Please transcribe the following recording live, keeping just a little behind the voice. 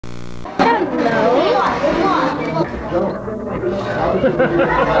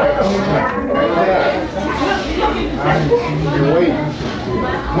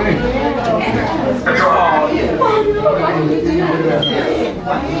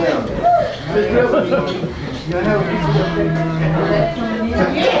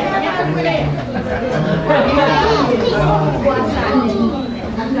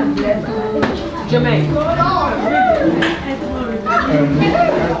Jermaine.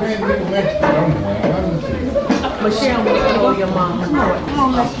 Michelle, when you call your mom. Come on,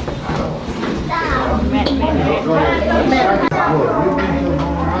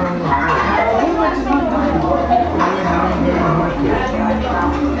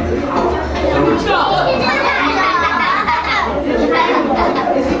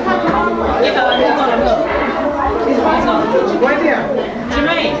 Right there.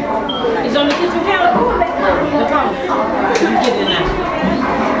 Jermaine, it's on the kitchen counter. The phone. You get it now.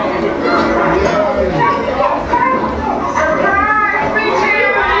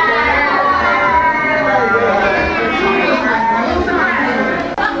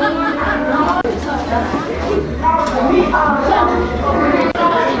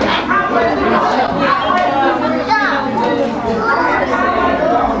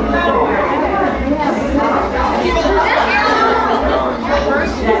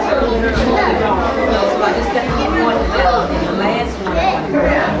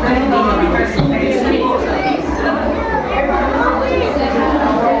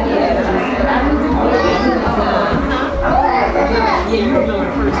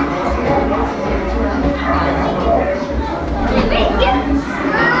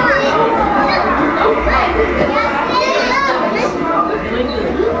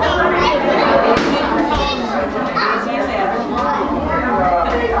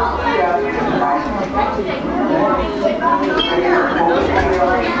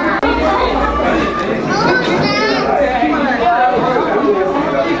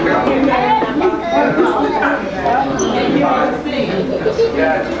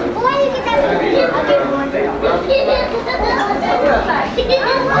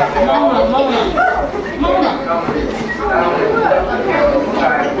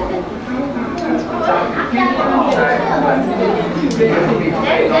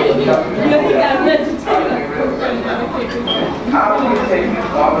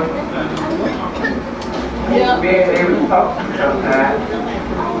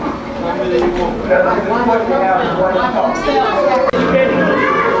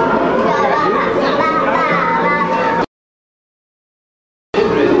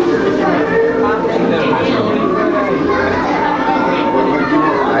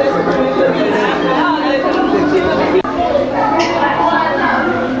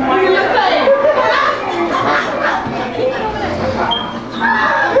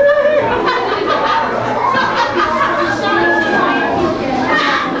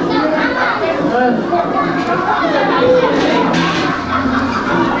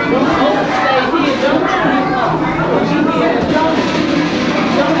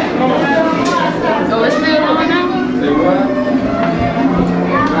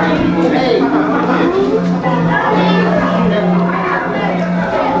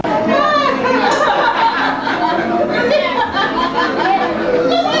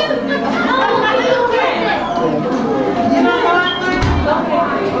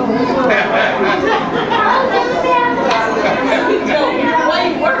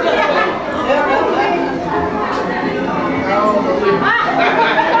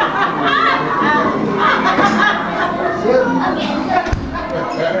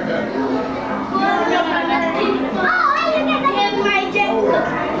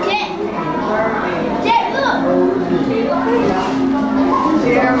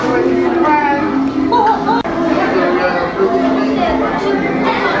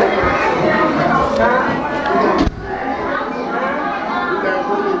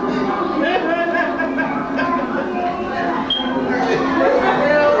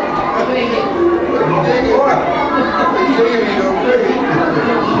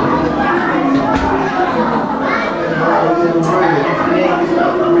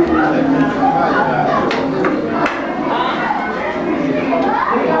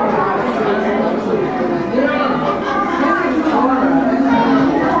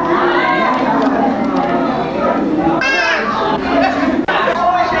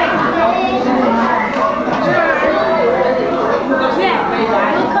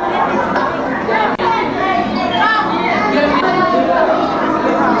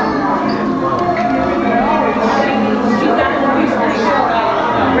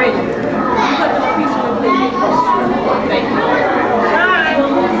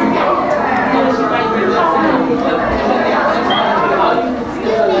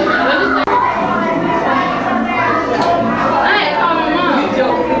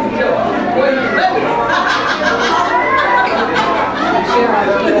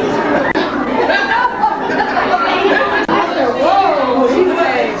 said, whoa, she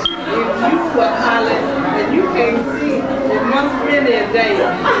said, if you were hollering and you can't see, it must have been that day.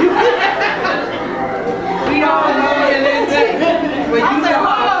 We all know it that day. But you said,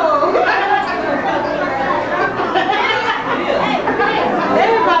 whoa.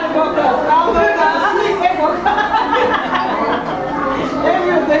 Everybody woke up. All those that were asleep, they woke up.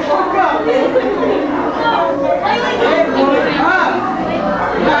 They woke up. They woke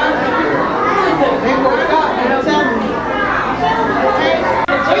up.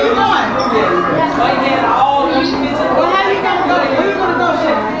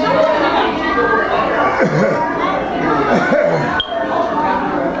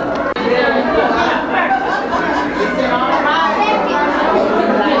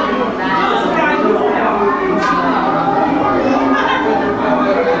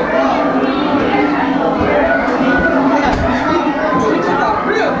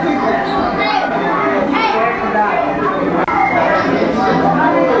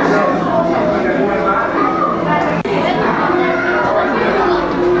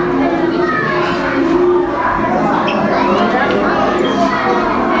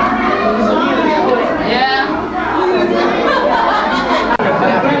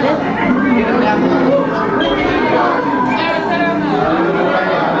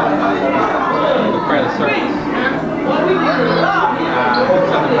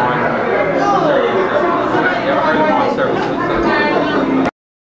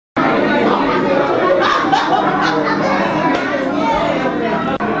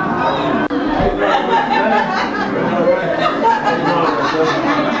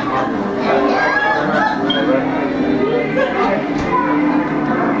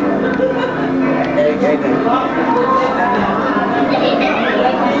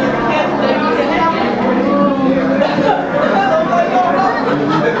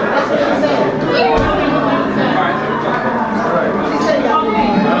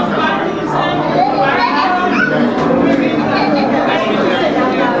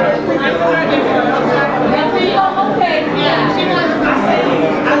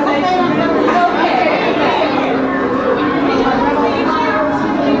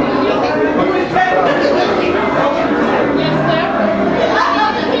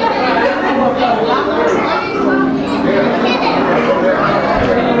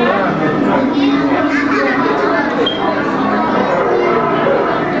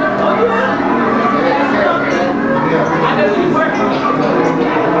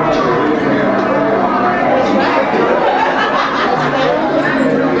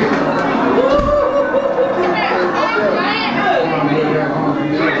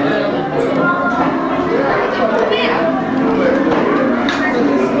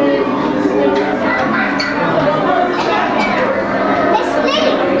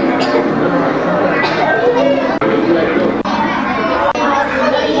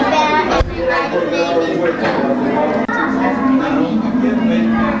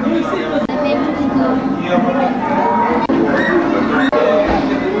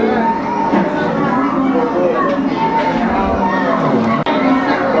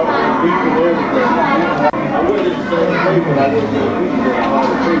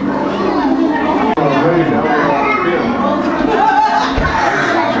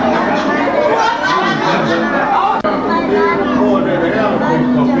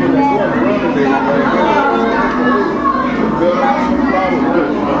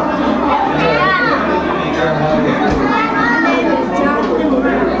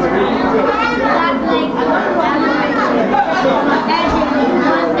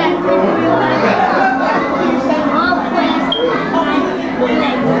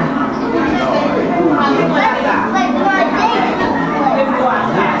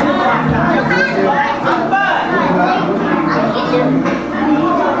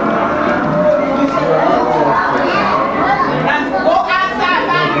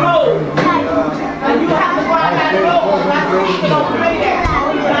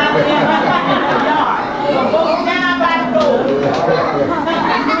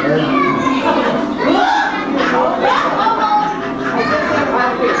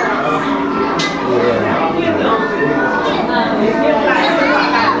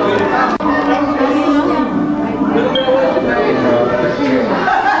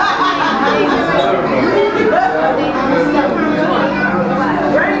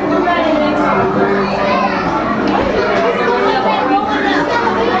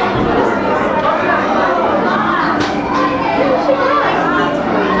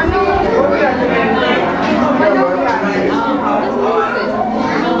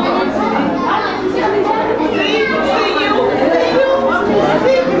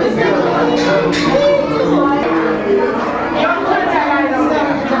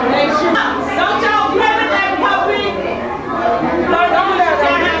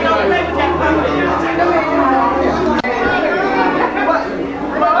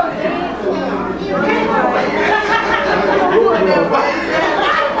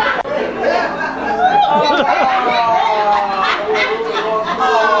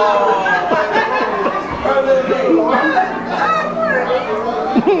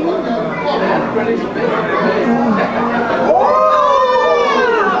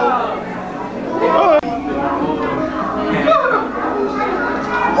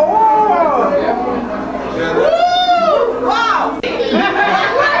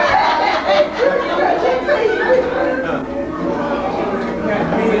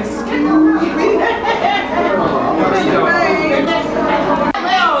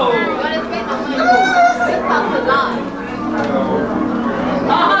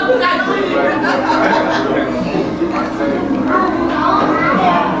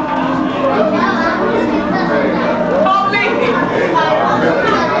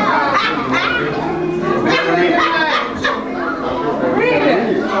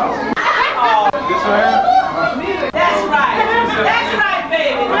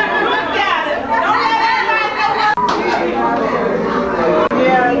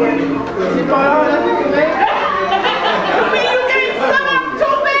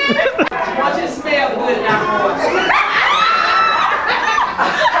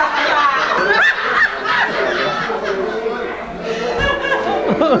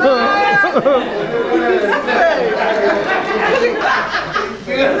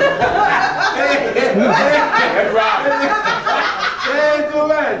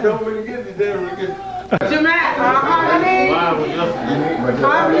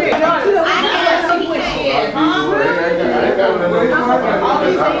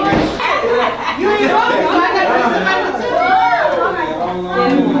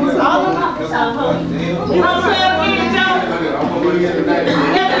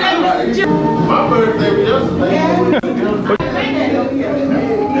 My birthday was yesterday.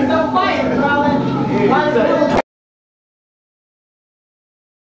 He's so quiet, brother.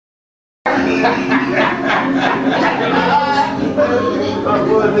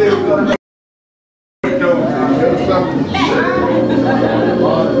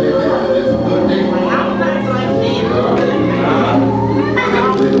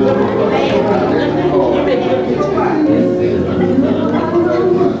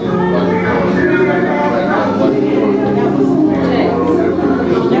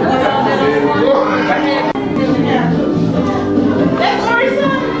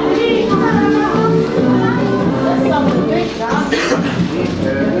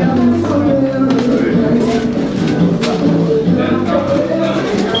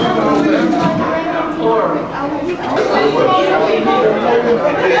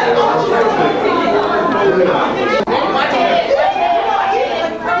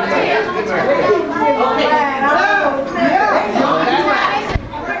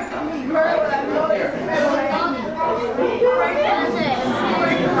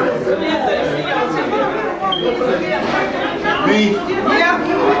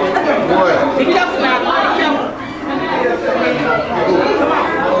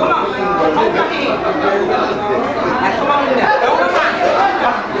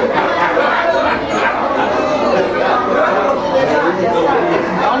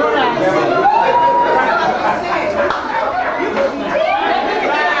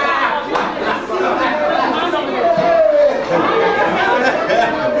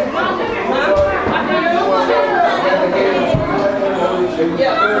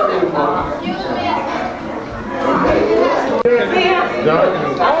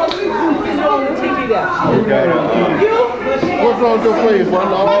 What's wrong with your face? What's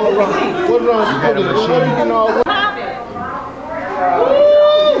wrong with your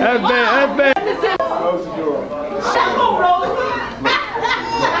That's bad, that's bad. Close the door.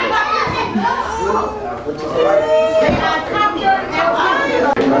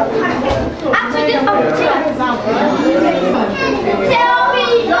 Tell me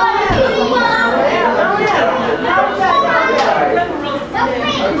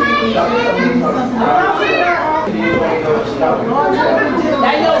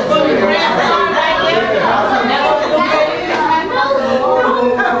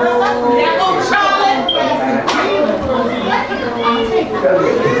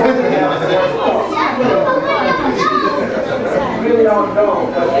really don't know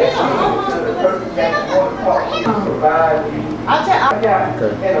because the person that wants to provide you. I got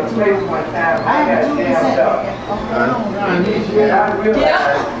in a place one time, I got jammed up. And I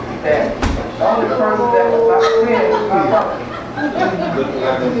realized that the only person that was my friend was my mother.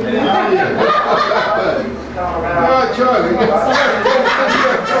 Charlie.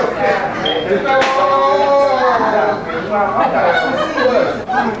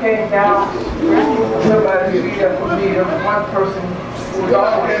 I came down, somebody beat up for me. There was one person who was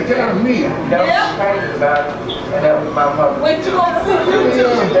always there. That was crazy about it. And that was my mother. Wait, you gonna see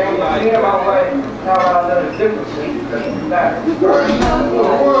YouTube? Me and my wife have our little differences. Where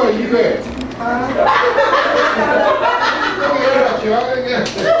are you at?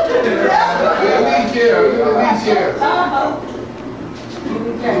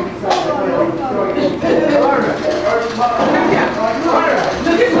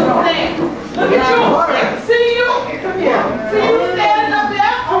 Look at you. See you. See you standing up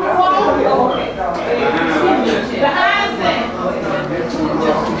there on the wall. Behind that.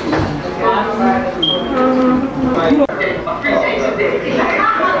 Appreciation Day.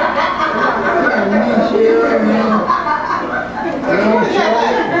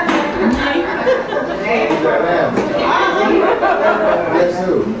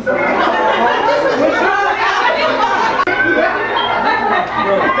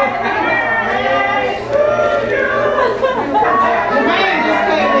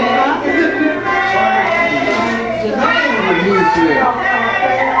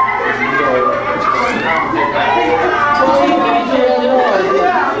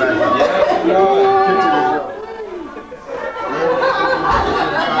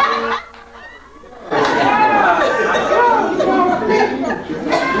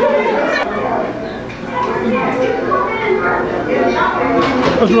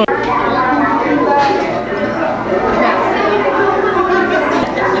 What's wrong?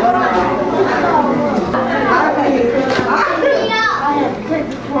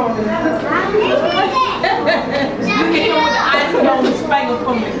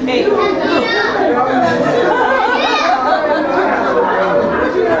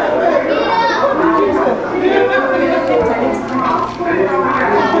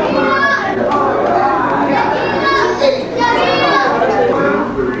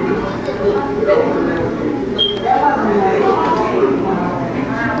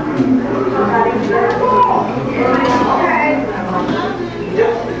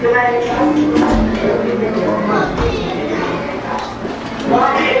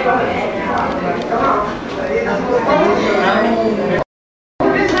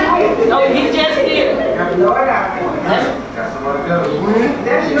 No, he just did.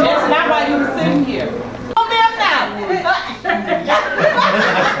 That's not why you were sitting here. Oh, man, now.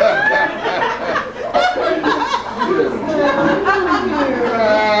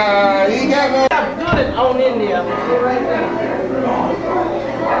 You got me. Good on in there.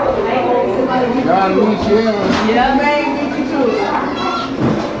 God, meet you. Yeah, man, meet you too.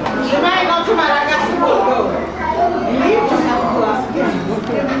 Jermaine gonna come out. I got